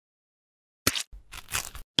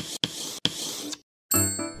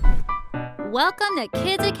Welcome to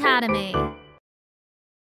Kids Academy.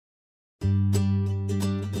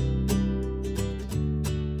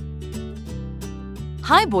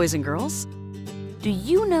 Hi, boys and girls. Do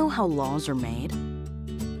you know how laws are made?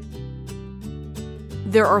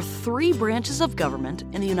 There are 3 branches of government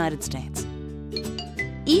in the United States.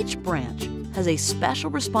 Each branch has a special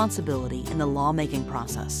responsibility in the lawmaking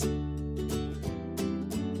process.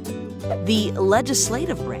 The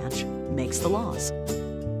legislative branch makes the laws.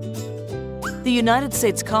 The United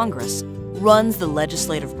States Congress runs the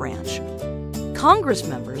legislative branch. Congress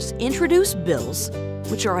members introduce bills,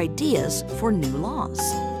 which are ideas for new laws.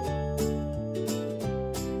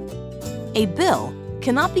 A bill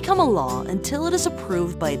cannot become a law until it is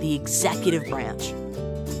approved by the executive branch.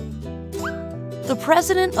 The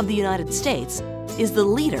President of the United States is the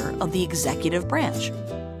leader of the executive branch.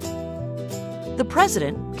 The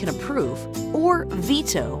President can approve or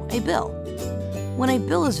veto a bill. When a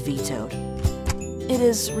bill is vetoed, it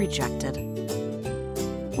is rejected.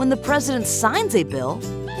 When the President signs a bill,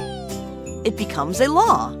 it becomes a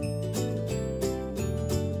law.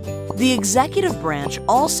 The executive branch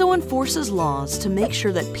also enforces laws to make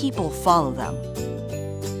sure that people follow them.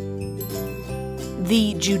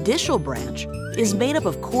 The judicial branch is made up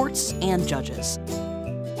of courts and judges.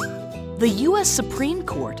 The U.S. Supreme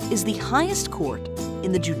Court is the highest court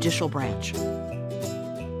in the judicial branch.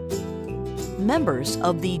 Members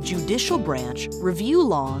of the judicial branch review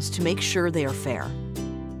laws to make sure they are fair.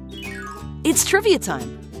 It's trivia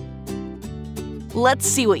time! Let's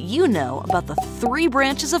see what you know about the 3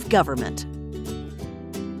 branches of government.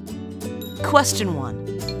 Question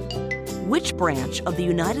 1. Which branch of the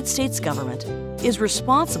United States government is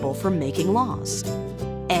responsible for making laws?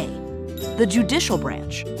 A. The judicial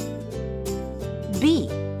branch. B.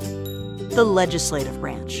 The legislative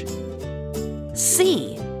branch.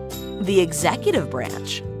 C. The executive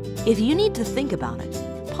branch. If you need to think about it,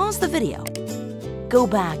 pause the video. Go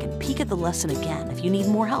back and peek at the lesson again if you need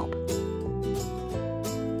more help.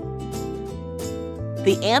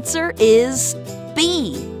 The answer is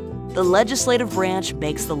B. The legislative branch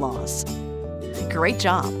makes the laws. Great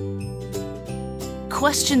job.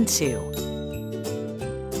 Question 2.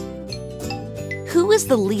 Who is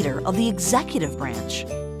the leader of the executive branch?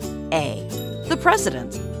 A. The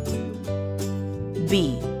President.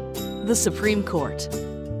 B. The Supreme Court.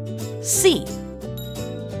 C.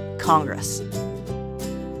 Congress.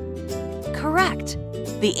 Correct.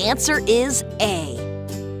 The answer is A.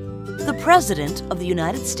 The President of the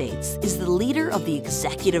United States is the leader of the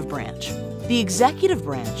executive branch. The executive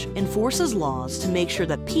branch enforces laws to make sure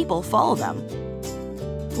that people follow them.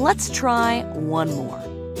 Let's try one more.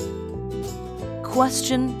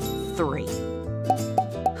 Question 3.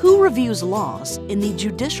 Who reviews laws in the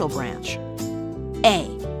judicial branch? A.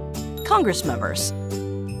 Congress members.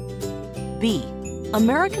 B.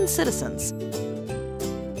 American citizens.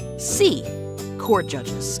 C. Court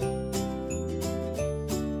judges.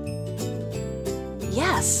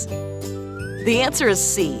 Yes! The answer is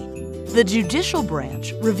C. The judicial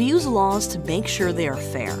branch reviews laws to make sure they are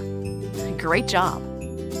fair. Great job!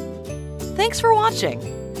 Thanks for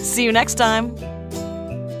watching! See you next time!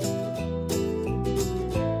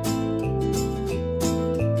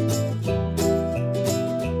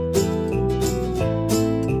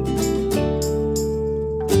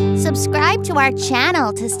 Subscribe to our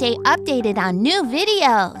channel to stay updated on new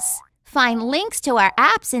videos. Find links to our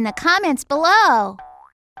apps in the comments below.